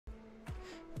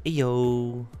Hey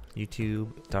yo, YouTube,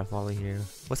 DarthWallet here.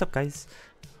 What's up, guys?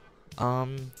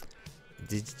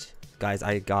 Did guys,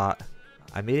 I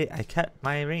made it. I kept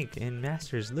my rank in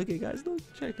Masters. Look at guys, look,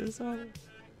 check this out.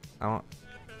 I want,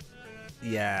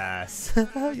 yes,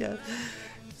 yeah,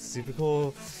 super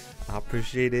cool. I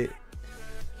appreciate it.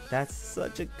 That's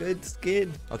such a good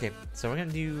skin. Okay, so we're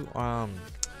gonna do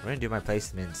my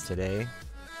placements today.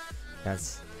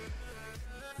 That's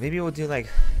maybe we'll do like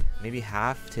maybe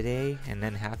half today and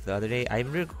then half the other day. I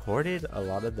recorded a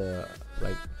lot of the,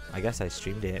 like, I guess I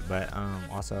streamed it, but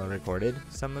also recorded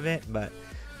some of it, but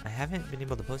I haven't been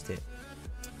able to post it.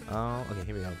 Okay,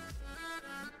 here we go.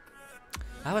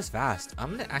 That was fast. I'm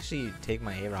gonna actually take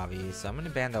my A-Ravi, so I'm gonna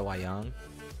ban the Wyong.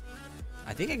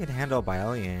 I think I can handle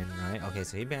Biolian, right? Okay,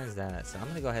 so he bans that, so I'm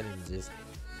gonna go ahead and just,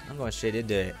 I'm going straight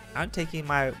into it. I'm taking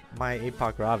my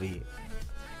APOC Ravi.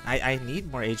 I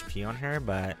need more HP on her,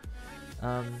 but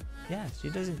yeah, she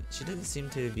doesn't seem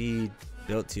to be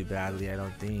built too badly. I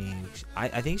don't think.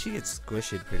 I think she gets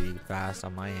squished pretty fast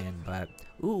on my end, but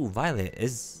ooh, Violet,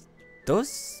 is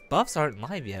those buffs aren't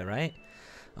live yet, right?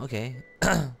 Okay.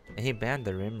 He banned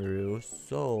the Rimuru,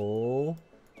 so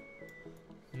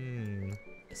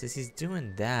since he's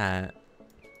doing that,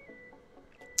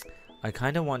 I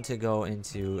kind of want to go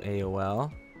into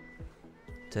AOL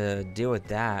to deal with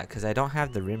that because I don't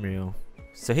have the Rimuru.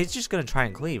 So he's just gonna try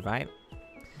and cleave, right?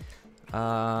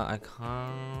 I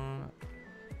can't.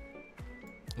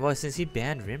 Well, since he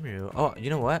banned Rimuru, oh, you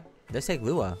know what? Let's take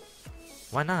Lua.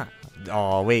 Why not?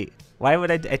 Oh wait, why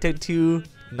would I took two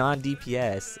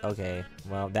non-DPS? Okay,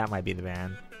 well that might be the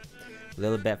ban.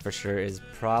 Lilibet for sure is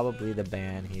probably the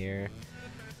ban here.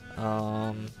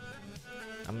 I'm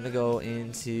gonna go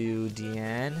into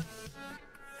Diane.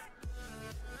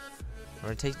 We're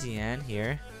gonna take Diane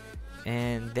here,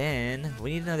 and then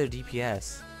we need another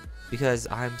DPS because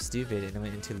I'm stupid and I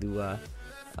went into Lua.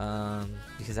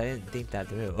 Because I didn't think that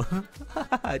through.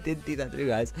 I didn't think that through,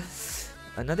 guys.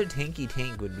 Another tanky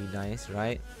tank would be nice,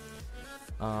 right?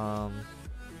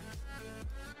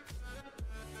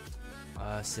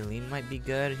 Celine might be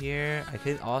good here. I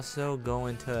could also go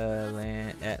into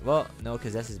land. Well, no,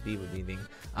 because SSB would be leaving.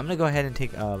 I'm gonna go ahead and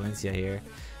take Valencia here,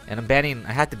 and I'm banning.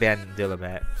 I had to ban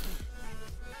Dilibet.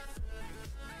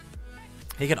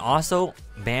 He can also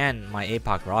ban my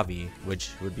APOC Ravi, which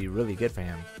would be really good for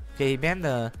him. Okay, he banned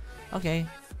the. Okay,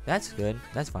 that's good.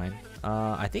 That's fine.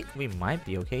 I think we might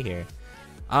be okay here.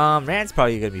 Rand's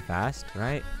probably gonna be fast,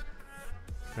 right?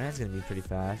 Rand's gonna be pretty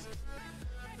fast.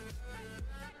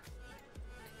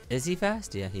 Is he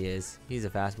fast? Yeah, he is. He's a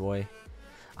fast boy.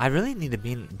 I really need to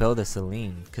build a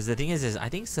Celine, because the thing is I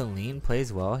think Celine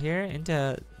plays well here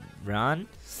into Ran.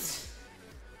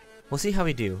 We'll see how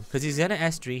we do, because he's gonna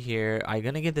S3 here. I'm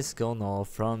gonna get the skill null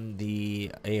from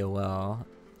the AOL.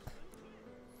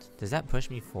 Does that push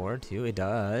me forward too? It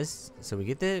does. So we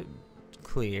get the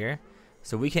clear,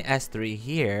 so we can S3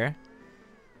 here,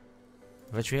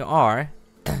 which we are.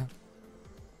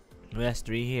 We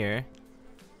S3 here.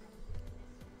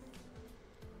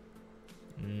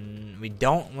 We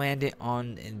don't land it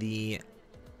on the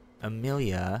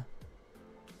Amelia.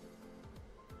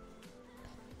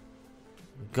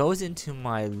 Goes into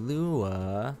my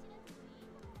Lua.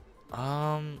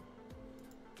 I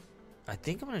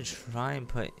think I'm gonna try and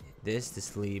put this to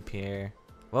sleep here.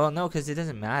 Well, no, because it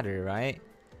doesn't matter, right?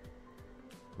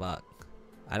 But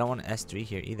I don't want to S3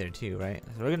 here either, too, right?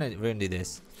 So we're gonna do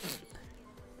this.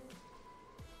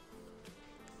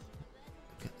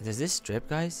 Does this strip,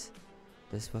 guys?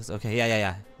 This was okay.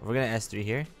 Yeah. We're gonna S3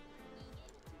 here.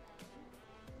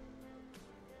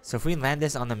 So if we land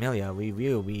this on Amelia, we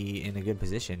will be in a good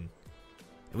position.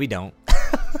 We don't.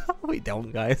 We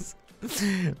don't, guys.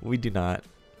 We do not.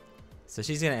 So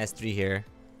she's gonna S3 here.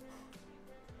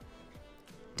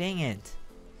 Dang it.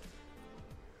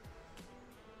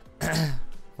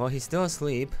 Well, he's still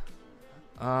asleep.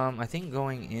 I think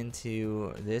going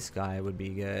into this guy would be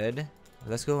good.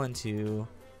 Let's go into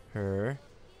her.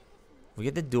 We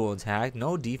get the dual attack.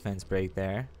 No defense break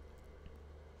there.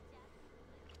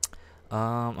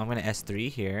 I'm gonna S3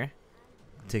 here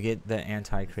to get the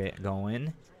anti-crit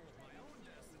going.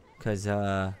 Cause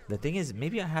the thing is,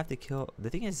 maybe I have to kill. The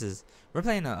thing is we're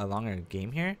playing a longer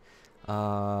game here.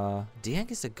 Diane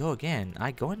gets to go again.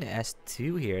 I go into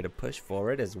S2 here to push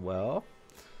forward as well.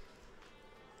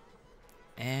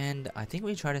 And I think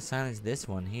we try to silence this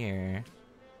one here.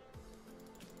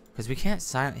 Cause we can't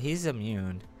silence. He's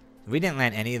immune. We didn't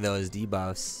land any of those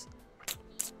debuffs.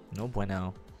 No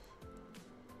bueno.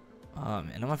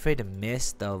 And I'm afraid to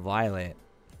miss the Violet.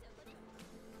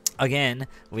 Again,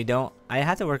 we don't. I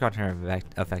have to work on her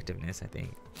effectiveness, I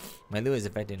think. My Lua's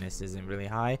effectiveness isn't really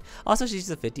high. Also, she's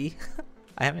a 50.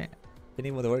 I haven't been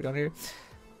able to work on her.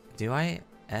 Do I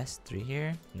S3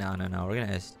 here? No.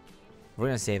 We're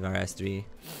gonna save our S3.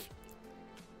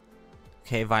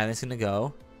 Okay, Violet's gonna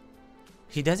go.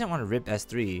 He doesn't want to rip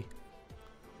S3.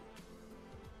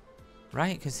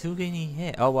 Right? Because who can he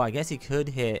hit? Oh, well, I guess he could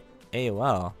hit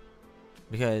AOL.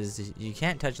 Because you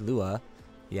can't touch Lua.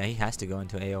 Yeah, he has to go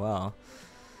into AOL.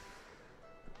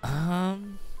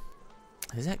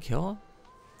 Does that kill?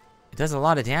 It does a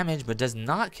lot of damage, but does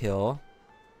not kill.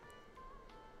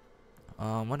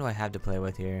 What do I have to play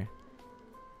with here?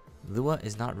 Lua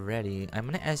is not ready. I'm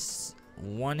gonna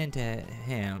S1 into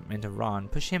him, into Ron.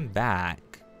 Push him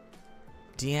back.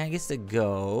 Deanne gets to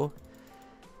go.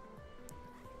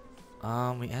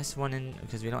 We S1 in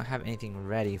because we don't have anything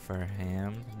ready for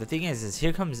him. The thing is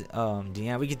here comes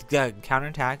Deanne. We get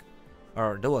counterattack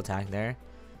or double attack there.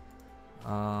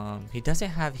 He doesn't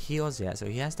have heals yet, so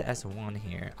he has to S1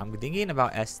 here. I'm thinking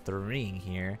about S3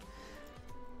 here.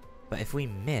 But if we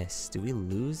miss, do we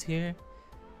lose here?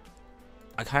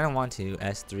 I kind of want to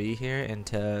S3 here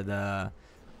into the...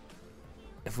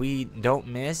 If we don't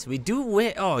miss, we do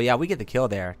win. Oh, yeah, we get the kill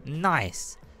there.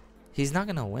 Nice. He's not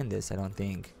going to win this, I don't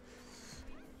think.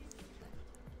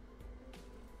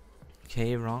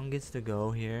 Okay, Ron gets to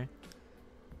go here.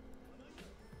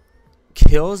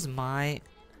 Kills my...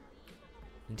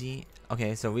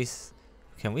 Okay, so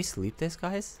can we sleep this,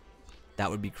 guys? That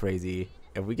would be crazy.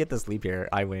 If we get to sleep here,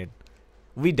 I win.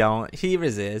 We don't. He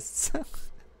resists.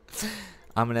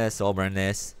 I'm gonna soul burn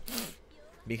this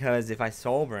because if I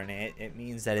soul burn it, it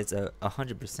means that it's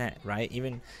 100%, right?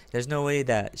 Even there's no way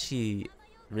that she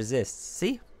resists.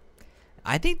 See,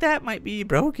 I think that might be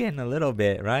broken a little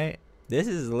bit, right? This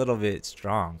is a little bit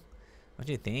strong. What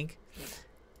do you think?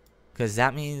 Because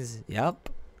that means, yep,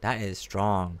 that is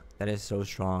strong. That is so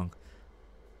strong.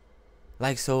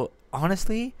 Like, so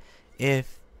honestly,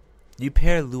 if you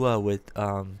pair Lua with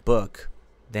Book,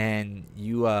 then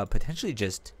you potentially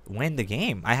just win the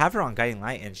game. I have her on Guiding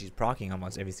Light and she's proccing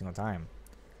almost every single time.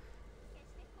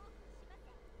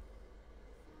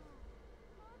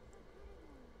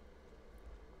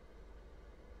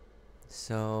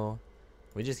 So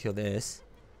we just kill this.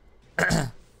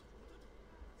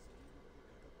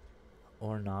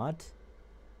 Or not.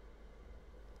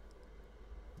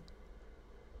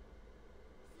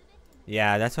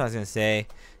 Yeah, that's what I was gonna say.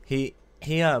 He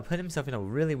put himself in a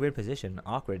really weird position,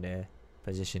 awkward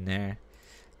position there.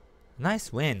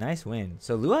 Nice win, nice win.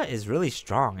 So Lua is really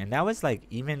strong, and that was like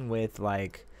even with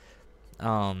like,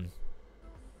 that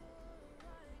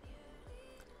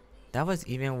was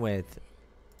even with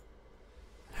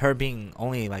her being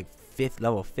only like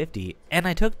level 50, and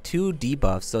I took 2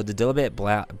 debuffs, so the Dilibit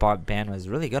ban was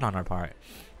really good on our part.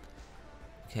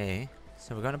 Okay,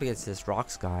 so we're going up against this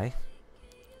Rocks guy.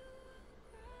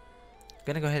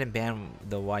 Gonna go ahead and ban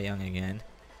the Y Young again.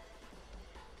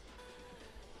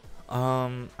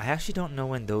 I actually don't know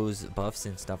when those buffs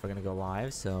and stuff are gonna go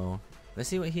live, so let's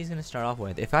see what he's gonna start off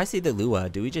with. If I see the Lua,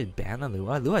 do we just ban the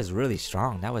Lua? Lua is really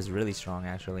strong. That was really strong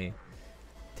actually.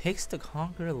 Takes to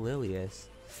conquer Lilius.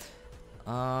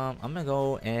 I'm gonna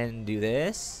go and do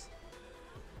this.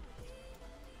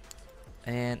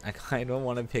 And I kind of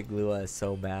want to pick Lua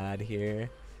so bad here.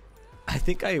 I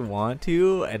think I want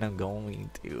to, and I'm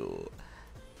going to.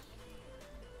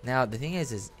 Now the thing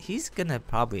is he's gonna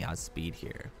probably outspeed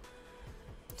here.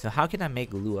 So how can I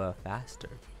make Lua faster?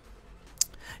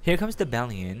 Here comes the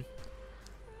Bellion.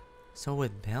 So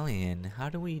with Bellion, how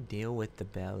do we deal with the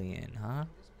Bellion, huh?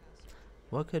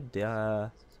 What could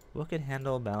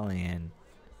handle Bellion?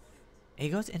 He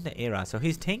goes into Era, so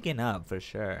he's tanking up for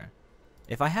sure.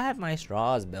 If I had my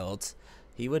straws built,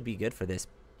 he would be good for this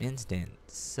instant.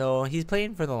 So he's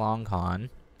playing for the long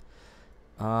con.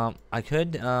 I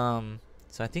could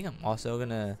so I think I'm also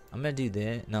gonna do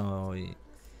this. No,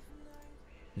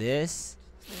 this.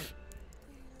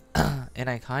 And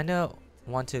I kind of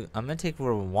want to. I'm gonna take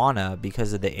Rowana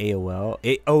because of the AOE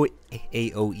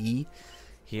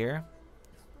here.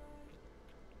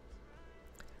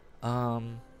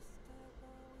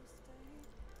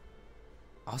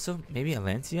 Also maybe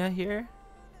Alencia here.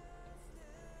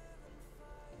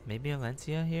 Maybe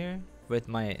Alencia here with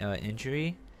my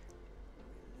injury.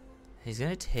 He's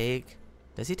gonna take.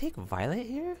 Does he take Violet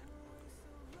here?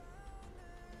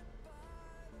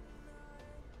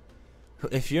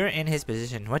 If you're in his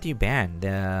position, what do you ban?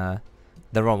 The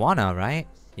Rowana, right?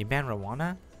 You ban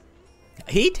Rowana?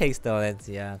 He takes the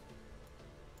Alencia.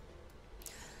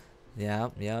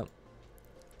 Yep.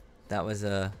 That was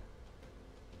a...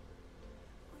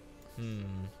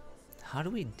 How do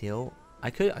we deal...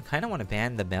 I kind of want to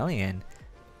ban the Bellion.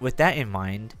 With that in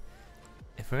mind,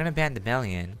 if we're going to ban the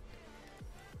Bellion,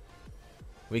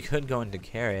 we could go into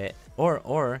Carrot,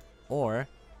 or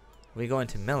we go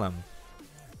into Milim.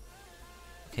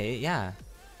 Okay, yeah.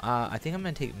 I think I'm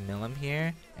gonna take Milim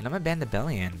here, and I'm gonna ban the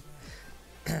Bellion.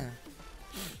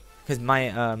 Because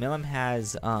my Milim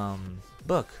has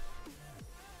Book.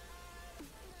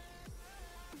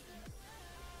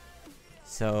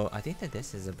 So I think that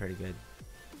this is a pretty good.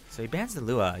 So he bans the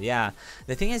Lua. Yeah.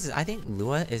 The thing is I think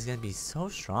Lua is gonna be so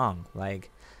strong, like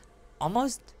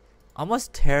almost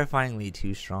terrifyingly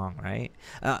too strong, right?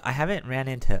 I haven't ran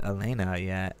into Elena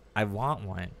yet. I want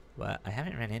one, but I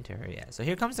haven't ran into her yet. So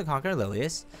here comes the Conqueror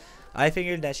Lilius. I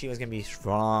figured that she was gonna be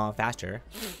strong, faster.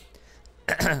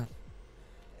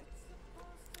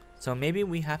 So maybe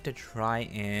we have to try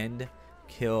and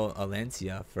kill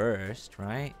Alencia first,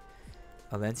 right?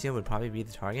 Alencia would probably be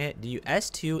the target. Do you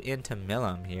S2 into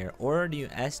Milim here, or do you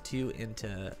S2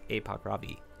 into APOC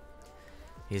Robbie?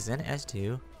 He's in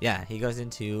S2. Yeah, he goes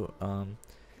into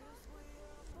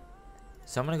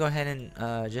so I'm gonna go ahead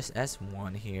and just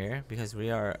S1 here because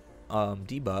we are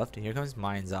debuffed. Here comes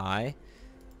Mind's Eye.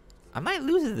 I might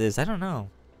lose this. I don't know.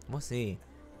 We'll see.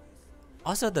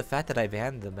 Also, the fact that I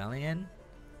banned the Bellion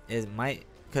is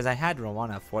because I had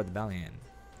Rowena for the Bellion.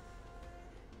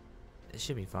 It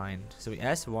should be fine. So we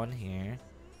S1 here.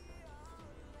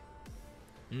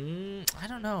 I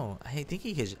don't know. I think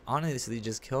he could honestly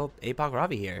just kill APOC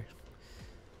Robbie here.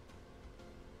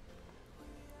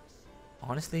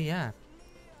 Honestly, yeah.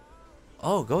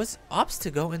 Oh, opts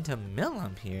to go into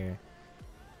Milim here.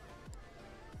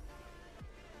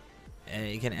 And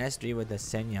you can S3 with the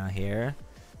Senya here.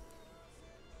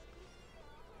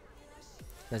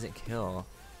 Does it kill?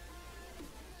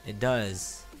 It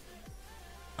does.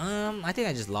 I think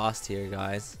I just lost here,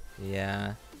 guys.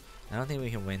 Yeah. I don't think we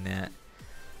can win that.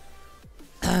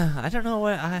 I don't know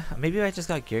what maybe I just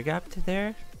got gear gapped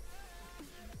there.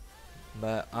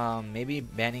 But maybe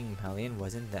banning Hellion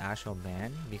wasn't the actual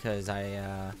ban because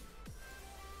yeah,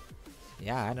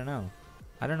 I don't know.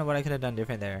 I don't know what I could have done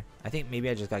different there. I think maybe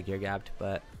I just got gear gapped,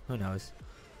 but who knows?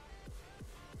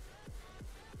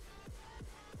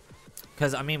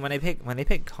 Because I mean, when they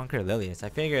pick Conquer Lilius, I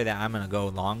figure that I'm gonna go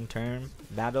long-term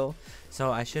battle,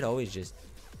 so I should always just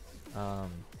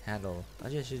handle.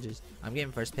 I'm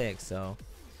getting first pick, so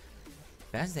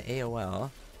that's the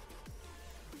AOL.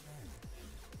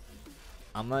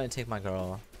 I'm gonna take my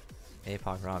girl,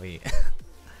 APOC Robbie.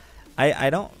 I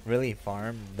don't really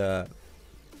farm the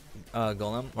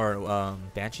Golem or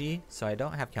Banshee, so I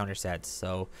don't have counter sets.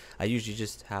 So I usually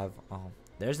just have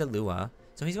there's the Lua.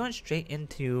 So he's going straight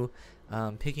into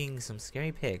picking some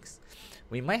scary picks.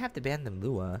 We might have to ban the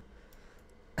Lua.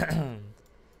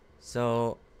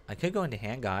 So I could go into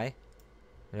Hand Guy.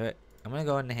 I'm gonna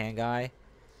go into Hand Guy.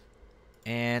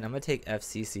 And I'm going to take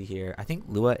FCC here. I think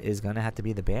Lua is going to have to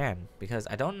be the ban. Because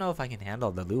I don't know if I can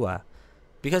handle the Lua.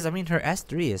 Because, I mean, her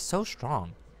S3 is so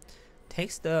strong.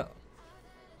 Takes the...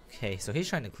 Okay, so he's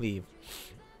trying to cleave.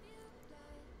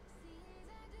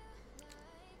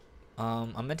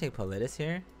 I'm going to take Politis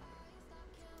here.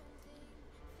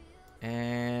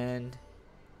 And...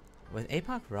 with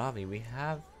APOC Ravi, we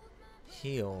have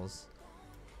heals.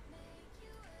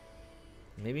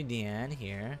 Maybe Deanne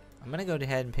here. I'm gonna go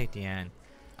ahead and pick Deanne.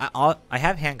 I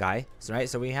have Hand Guy, right?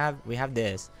 So we have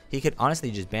this. He could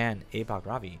honestly just ban APOC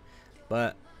Ravi,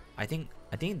 but I think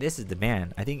this is the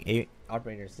ban. I think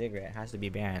Operator Cigarette has to be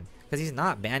banned because he's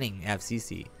not banning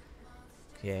FCC.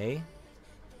 Okay.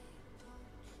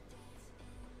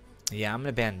 Yeah, I'm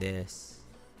gonna ban this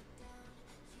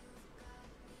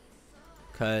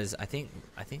because I think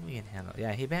we can handle.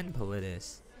 Yeah, he banned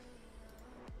Politis.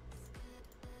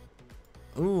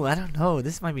 Ooh, I don't know.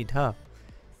 This might be tough.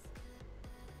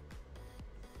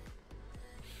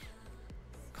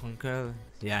 Conquer.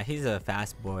 Yeah, he's a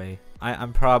fast boy.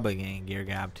 I'm probably getting gear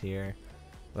gapped here.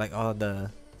 Like all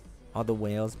the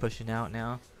whales pushing out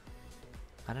now.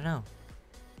 I don't know.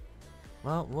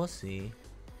 Well, we'll see.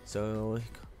 So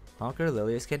Conquer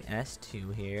Lilius can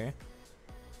S2 here.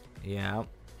 Yeah.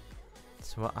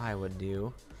 That's what I would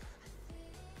do.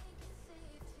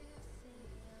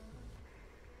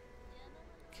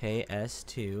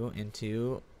 S2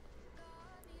 into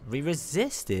we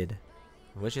resisted,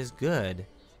 which is good.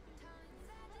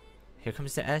 Here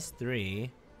comes the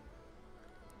S3.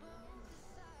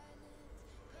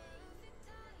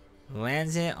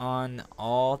 Lands it on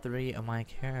all three of my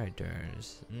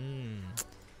characters.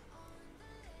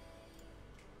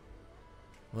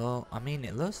 Well, I mean,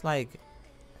 it looks like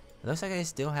I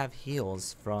still have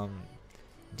heals from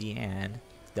Deanne.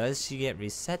 Does she get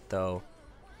reset though?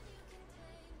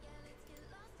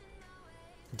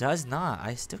 Does not.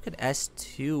 I still could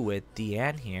S2 with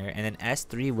Deanne here, and then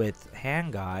S3 with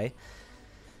Hand Guy.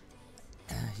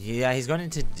 Yeah, he's going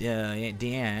into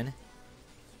Deanne.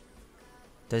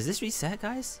 Does this reset,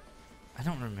 guys? I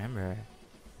don't remember.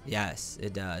 Yes,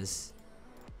 it does.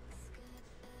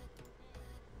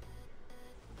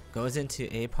 Goes into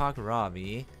APOC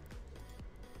Robbie.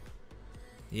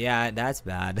 Yeah, that's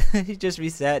bad. He just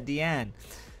reset Deanne.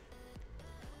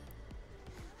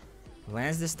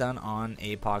 Lands the stun on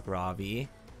APOC Robbie.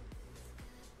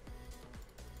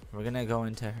 We're gonna go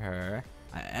into her.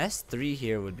 S3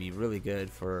 here would be really good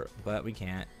for, but we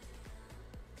can't.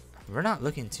 We're not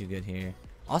looking too good here.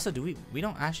 Also, we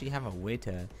don't actually have a way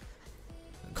to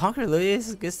conquer.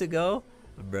 Lilius gets to go,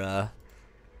 bruh.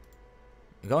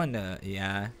 Go into,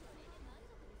 yeah.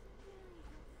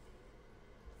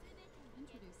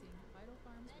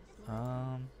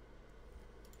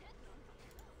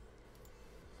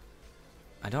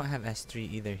 I don't have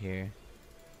S3 either here.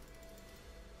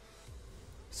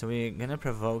 So we're gonna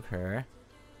provoke her.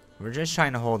 We're just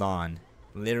trying to hold on.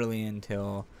 Literally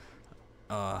until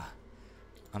I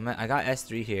got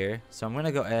S3 here. So I'm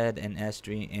gonna go ahead and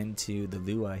S3 into the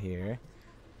Lua here.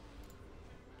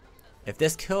 If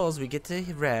this kills, we get to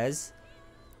res.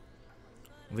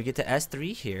 We get to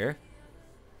S3 here.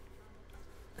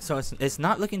 So it's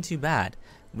not looking too bad.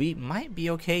 We might be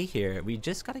okay here. We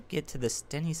just gotta get to the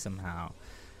Stenny somehow.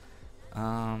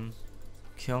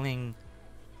 Killing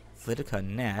Flitica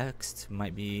next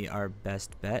might be our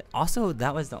best bet. Also,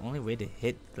 that was the only way to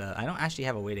hit the... I don't actually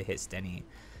have a way to hit Stenny,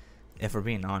 if we're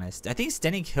being honest. I think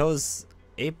Stenny kills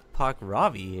APOC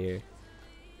Ravi here.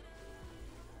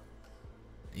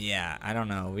 Yeah, I don't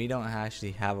know. We don't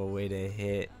actually have a way to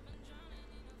hit...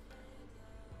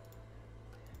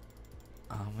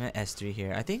 I'm at S3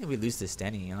 here. I think we lose to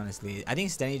Stenny, honestly. I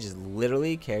think Stenny just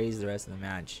literally carries the rest of the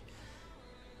match.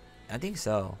 I think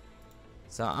so.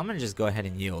 So I'm gonna just go ahead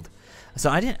and yield. So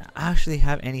I didn't actually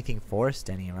have anything for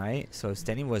Stenny, right? So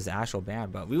Stenny was the actual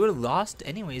ban, but we would have lost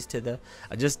anyways to the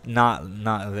just not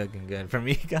looking good for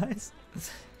me, guys.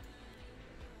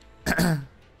 I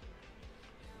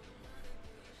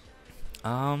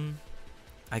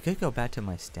could go back to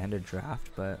my standard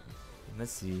draft, but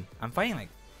let's see. I'm fighting like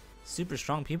super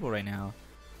strong people right now.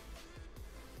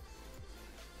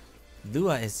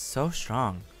 Lua is so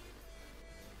strong.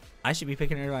 I should be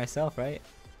picking her myself, right?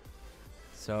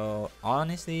 So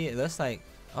honestly, it looks like,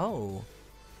 oh,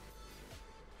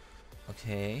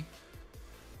 okay.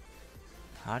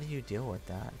 How do you deal with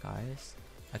that, guys?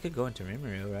 I could go into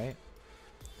Rimuru, right?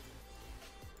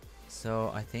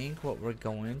 So I think what we're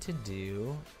going to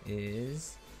do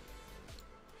is,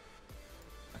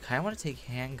 I kind of want to take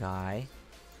Hand Guy.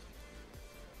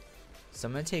 So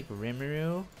I'm gonna take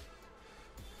Rimuru.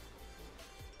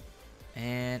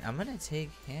 And I'm gonna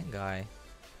take Hand Guy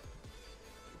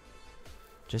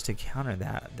just to counter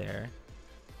that there.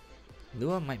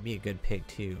 Lua might be a good pick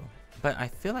too, but I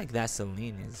feel like that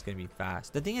Celine is gonna be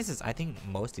fast. The thing is I think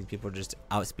most of these people are just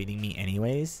outspeeding me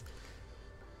anyways,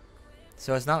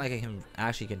 so it's not like I can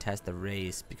actually contest the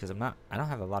race because I don't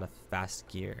have a lot of fast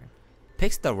gear.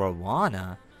 Picks the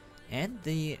Rowana and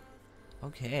the,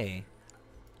 okay,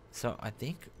 so I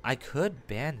think I could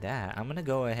ban that. I'm gonna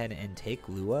go ahead and take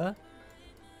Lua.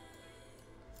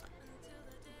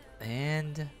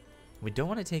 And we don't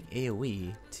want to take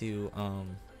AoE to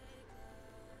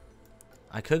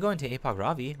I could go into APOC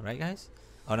Ravi, right guys?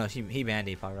 Oh no, he banned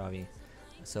APOC Ravi.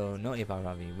 So no APOC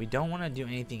Ravi. We don't want to do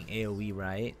anything AoE,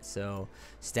 right? So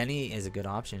Stenny is a good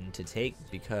option to take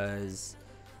because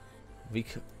we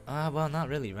could well, not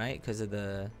really, right? Because of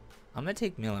the, I'm gonna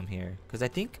take Milim here because I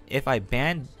think if I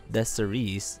ban the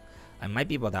Cerise, I might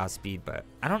be able to outspeed, but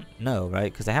I don't know,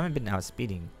 right? Because I haven't been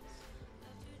outspeeding.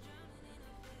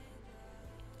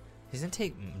 He's gonna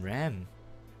take Rem.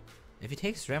 If he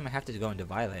takes Rem, I have to go into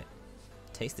Violet.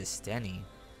 Takes the Stenny.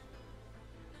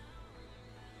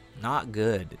 Not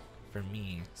good for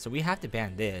me. So we have to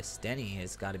ban this. Stenny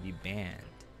has got to be banned.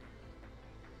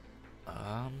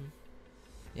 Yeah,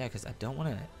 because I don't want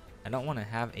to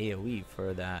have AoE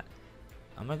for that.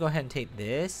 I'm gonna go ahead and take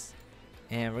this,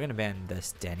 and we're gonna ban the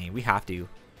Stenny. We have to.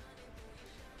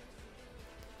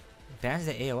 Bans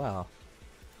the AOL.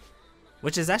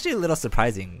 Which is actually a little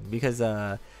surprising because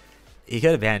he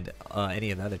could have banned any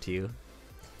of the other two.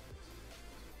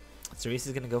 Cerise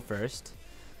is gonna go first.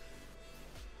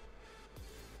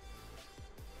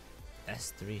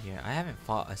 S3 here. I haven't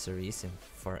fought a Cerise in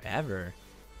forever.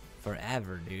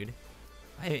 Forever, dude.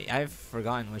 I've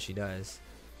forgotten what she does.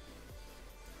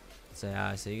 So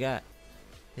yeah, so you got,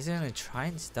 he's gonna try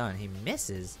and stun. He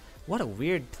misses. What a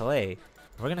weird play.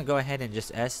 We're gonna go ahead and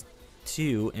just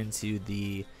S2 into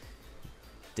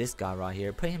this guy right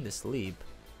here, put him to sleep,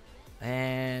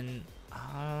 and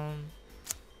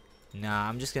Nah,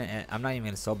 I'm not even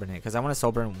gonna soul burn it because I want to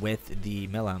soul burn with the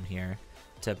Milam here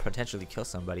to potentially kill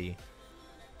somebody.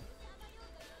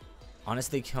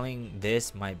 Honestly, killing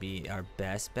this might be our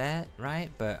best bet, right?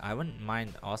 But I wouldn't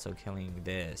mind also killing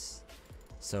this.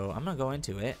 So I'm gonna go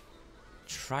into it,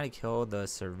 try to kill the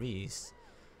Cerise.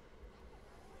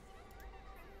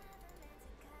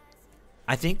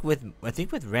 I think with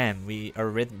Ram with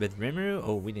Rimuru,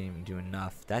 oh, we didn't even do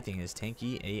enough. That thing is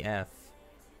tanky AF.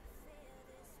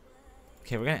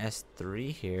 Okay, we're gonna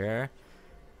S3 here.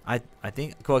 I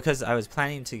think cool because I was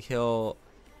planning to kill.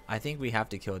 I think we have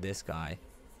to kill this guy.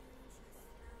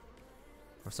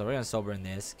 So we're gonna soul burn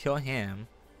this, kill him.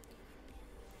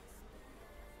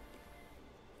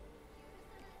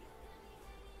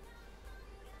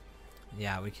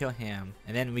 Yeah, we kill him,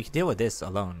 and then we can deal with this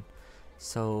alone.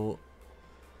 So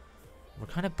we're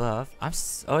kind of buff.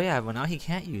 Oh yeah, well now he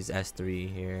can't use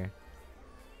S3 here.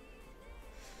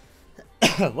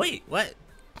 Wait, what?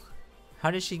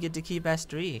 How did she get to keep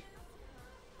S3?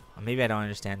 Or maybe I don't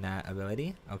understand that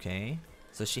ability. Okay,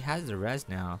 so she has the res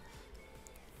now.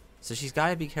 So she's got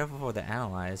to be careful for the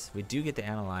analyze. We do get the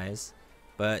analyze,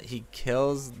 but he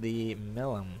kills the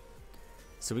Milam.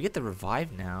 So we get the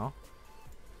revive now.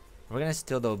 We're gonna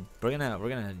steal the. We're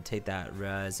gonna take that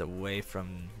res away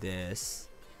from this.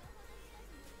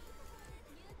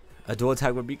 A dual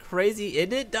attack would be crazy,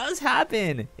 and it does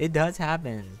happen. It does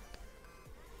happen.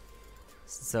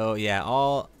 So yeah,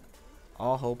 all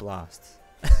hope lost.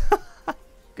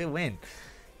 Good win.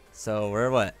 So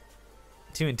we're what?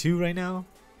 2-2 right now.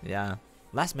 Yeah.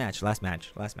 Last match.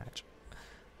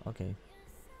 Okay.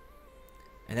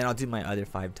 And then I'll do my other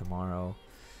 5 tomorrow.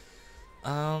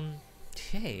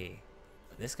 Okay.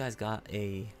 This guy's got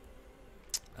a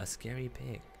scary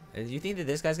pick. You think that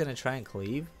this guy's gonna try and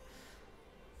cleave?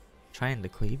 Trying to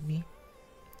cleave me?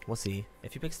 We'll see.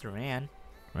 If he picks the Ran,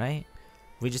 right?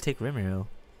 We just take Rimuru.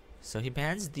 So he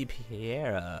bans the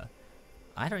Piera.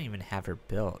 I don't even have her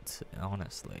built,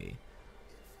 honestly.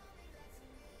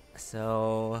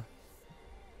 So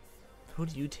who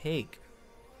do you take?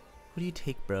 Who do you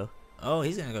take, bro? Oh,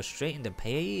 he's gonna go straight into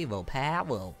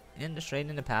Pavel. Straight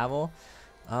into Pavel.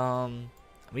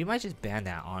 We might just ban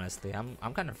that, honestly.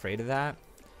 I'm kind of afraid of that.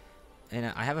 And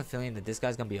I have a feeling that this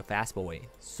guy's gonna be a fast boy.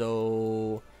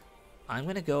 So I'm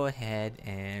gonna go ahead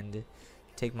and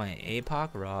take my APOC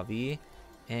Ravi.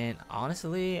 And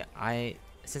honestly,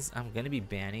 since I'm gonna be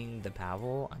banning the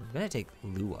Pavel, I'm gonna take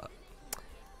Lua.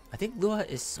 I think Lua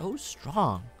is so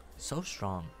strong. So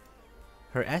strong.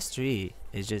 Her S3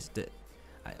 is just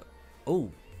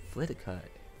oh, Fliticut.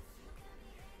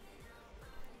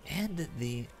 And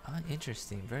the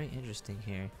interesting, very interesting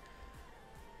here.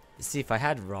 See, if I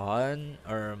had Ron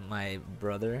or my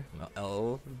brother,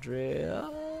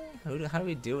 Eldra, how do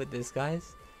we deal with this,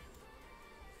 guys?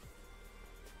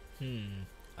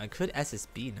 I could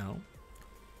SSB, no?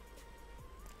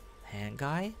 Hand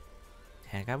guy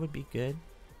would be good,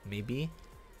 maybe.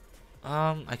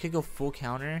 I could go full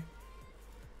counter,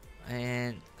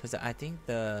 and because I think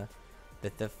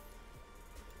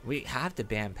we have to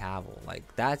ban Pavel.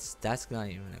 Like that's not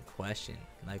even a question.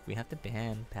 Like we have to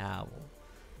ban Pavel.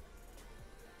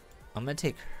 I'm gonna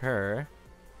take her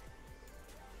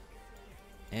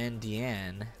and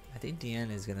Deanne. I think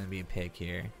Deanne is gonna be a pick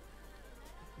here,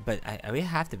 but we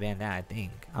have to ban that. I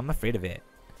think I'm afraid of it.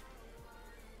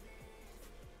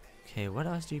 Okay, what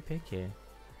else do you pick here?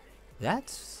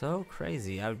 That's so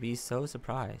crazy. I would be so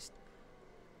surprised.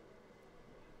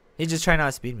 He's just trying to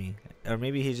outspeed me, or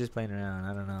maybe he's just playing around.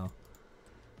 I don't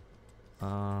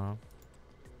know.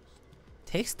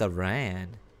 Takes the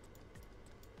Ran.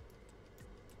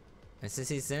 And since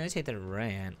he's gonna take the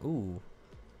Ran, ooh,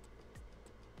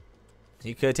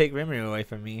 he could take Rimuru away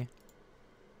from me.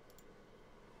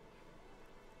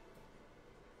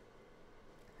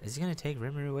 Is he gonna take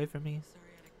Rimuru away from me?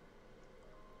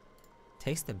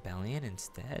 Takes the Bellion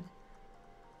instead?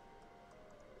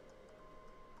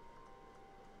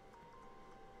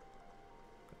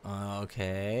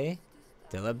 Okay.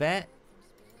 Dilibet?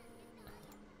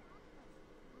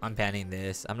 I'm banning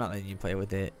this. I'm not letting you play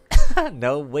with it.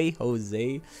 No way,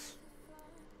 Jose.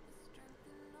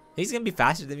 He's gonna be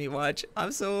faster than me, watch.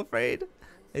 I'm so afraid.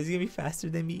 He's gonna be faster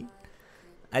than me.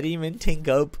 I didn't even think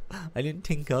up.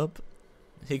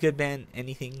 He could ban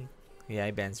anything. Yeah,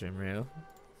 he bans Rimuru.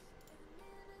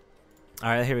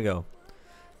 Alright, here we go.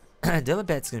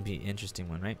 Dilibet's gonna be an interesting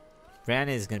one, right? Ran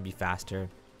is gonna be faster.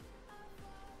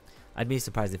 I'd be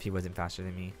surprised if he wasn't faster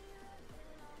than me.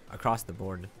 Across the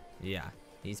board. Yeah,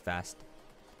 he's fast.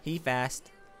 He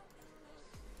fast.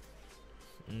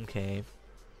 Okay.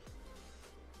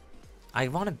 I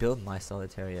want to build my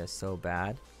Solitaria so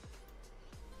bad.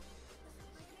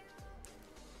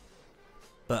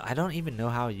 But I don't even know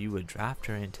how you would draft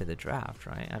her into the draft,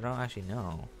 right? I don't actually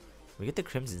know. We get the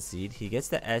Crimson Seed. He gets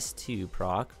the S2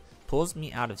 proc. Pulls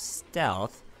me out of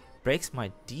stealth. Breaks my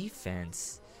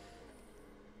defense.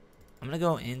 I'm gonna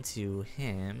go into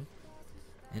him.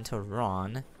 Into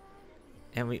Ron.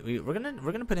 And we're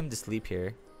gonna put him to sleep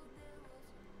here.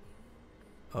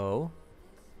 Oh.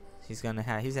 He's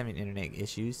having internet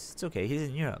issues. It's okay, he's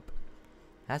in Europe.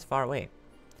 That's far away.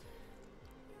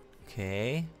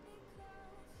 Okay.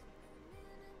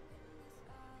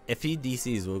 If he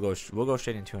DCs, we'll go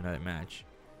straight into another match.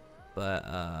 But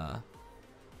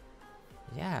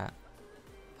yeah.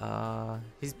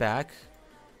 He's back.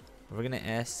 We're gonna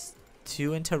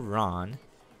S2 into Ron.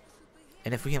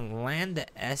 And if we can land the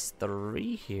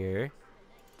S3 here,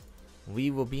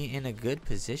 we will be in a good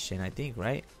position, I think,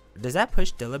 right? Does that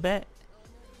push Dilibet?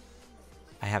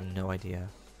 I have no idea.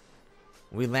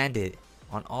 We landed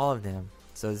on all of them.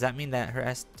 So does that mean that her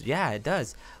S... Yeah, it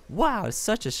does. Wow, it's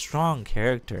such a strong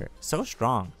character. So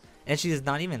strong. And she is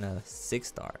not even a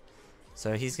 6-star.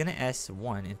 So he's going to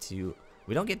S1 into...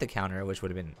 We don't get the counter, which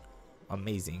would have been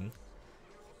amazing.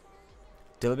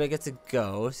 Dilibet gets a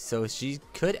go. So she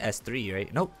could S3,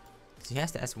 right? Nope. She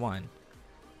has to S1.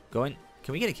 Going...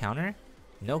 Can we get a counter?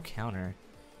 No counter.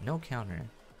 No counter.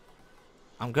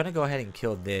 I'm going to go ahead and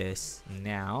kill this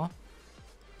now.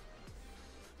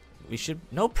 We should...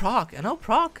 No proc! No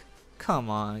proc! Come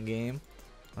on, game.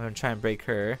 I'm going to try and break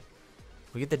her.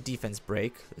 We get the defense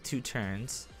break. 2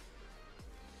 turns.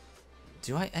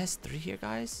 Do I S3 here,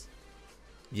 guys?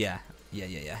 Yeah. We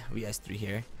S3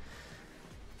 here.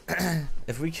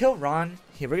 If we kill Ron...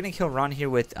 Here, we're going to kill Ron here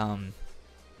with... I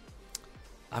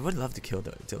would love to kill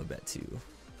the Dilibet too.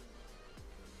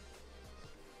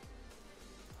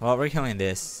 Well, we're killing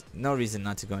this. No reason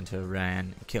not to go into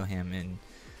Ran, kill him, and...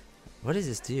 What does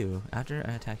this do? After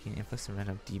attacking, inflicts a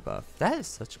random debuff. That is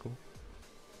such cool.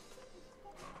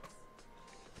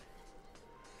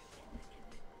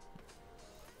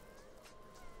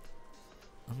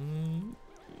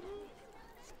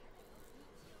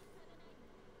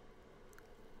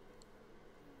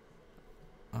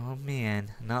 Oh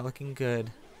man, not looking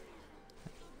good.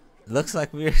 Looks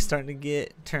like we're starting to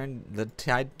get the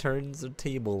tide turns of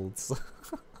tables.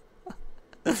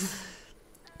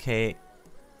 Okay.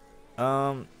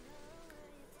 I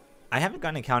haven't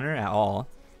gotten a counter at all.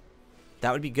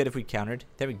 That would be good if we countered.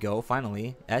 There we go,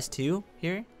 finally. S2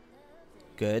 here.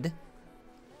 Good.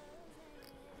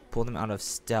 Pull them out of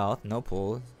stealth. No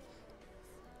pull.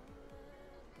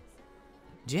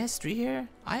 GS3 here?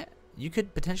 You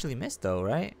could potentially miss though,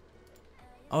 right?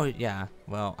 Oh yeah.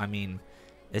 Well, I mean,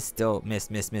 it's still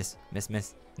miss.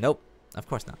 Nope. Of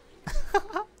course not.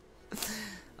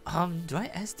 Do I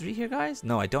S3 here, guys?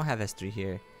 No, I don't have S3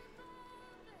 here.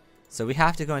 So we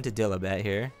have to go into Dilibet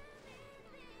here.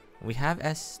 We have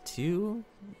S2.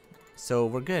 So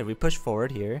we're good. We push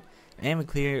forward here. And we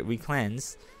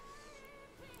cleanse.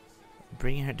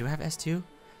 Bringing her. Do I have S2?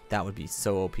 That would be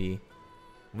so OP.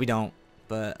 We don't.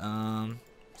 But,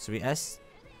 so we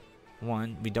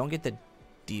S1. We don't get the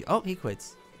D. Oh, he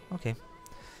quits. Okay.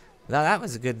 Well, that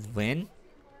was a good win.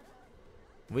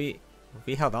 We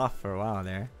held off for a while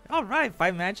there. All right,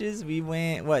 5 matches. We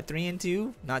went what,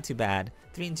 3-2? Not too bad.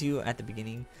 3-2 at the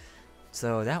beginning.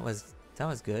 So that was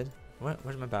good.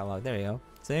 Where's my battle log? There you go.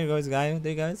 So there goes, guys.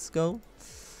 There you guys go.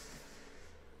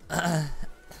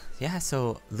 Yeah.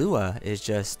 So Lua is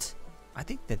just. I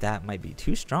think that might be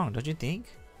too strong. Don't you think?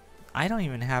 I don't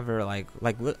even have her like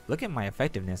look at my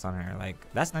effectiveness on her. Like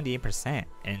that's 98%,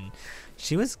 and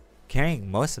she was carrying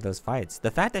most of those fights.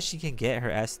 The fact that she can get her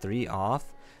S3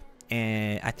 off.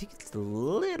 And I think it's a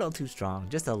little too strong,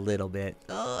 just a little bit.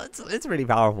 Oh, it's pretty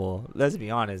powerful. Let's be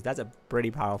honest, that's a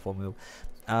pretty powerful move.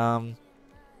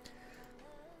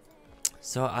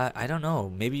 So I don't know.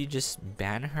 Maybe you just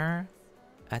ban her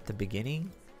at the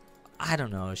beginning. I don't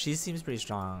know. She seems pretty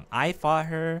strong. I fought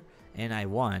her and I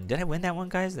won. Did I win that one,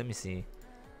 guys? Let me see.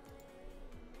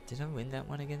 Did I win that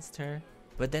one against her?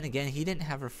 But then again, he didn't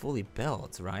have her fully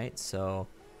built, right? So,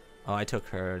 oh, I took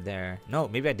her there. No,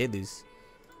 maybe I did lose.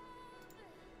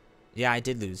 Yeah, I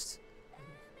did lose.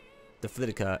 The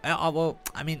Flitica. Well,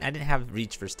 I mean, I didn't have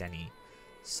reach for Stenny.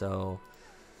 So,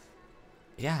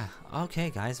 yeah. Okay,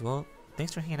 guys. Well,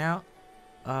 thanks for hanging out.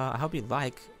 I hope you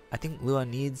like. I think Lua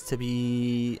needs to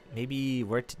be maybe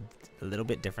worked a little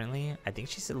bit differently. I think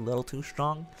she's a little too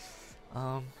strong.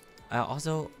 I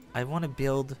want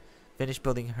to finish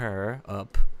building her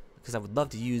up because I would love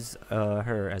to use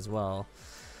her as well.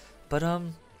 But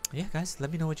yeah, guys, let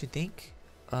me know what you think.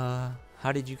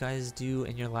 How did you guys do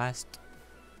in your last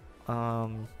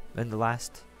RTA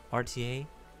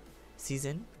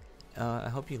season? I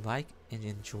hope you like and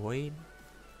enjoyed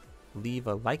leave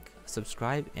a like,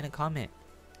 subscribe, and a comment.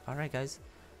 Alright guys,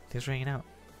 thanks for hanging out.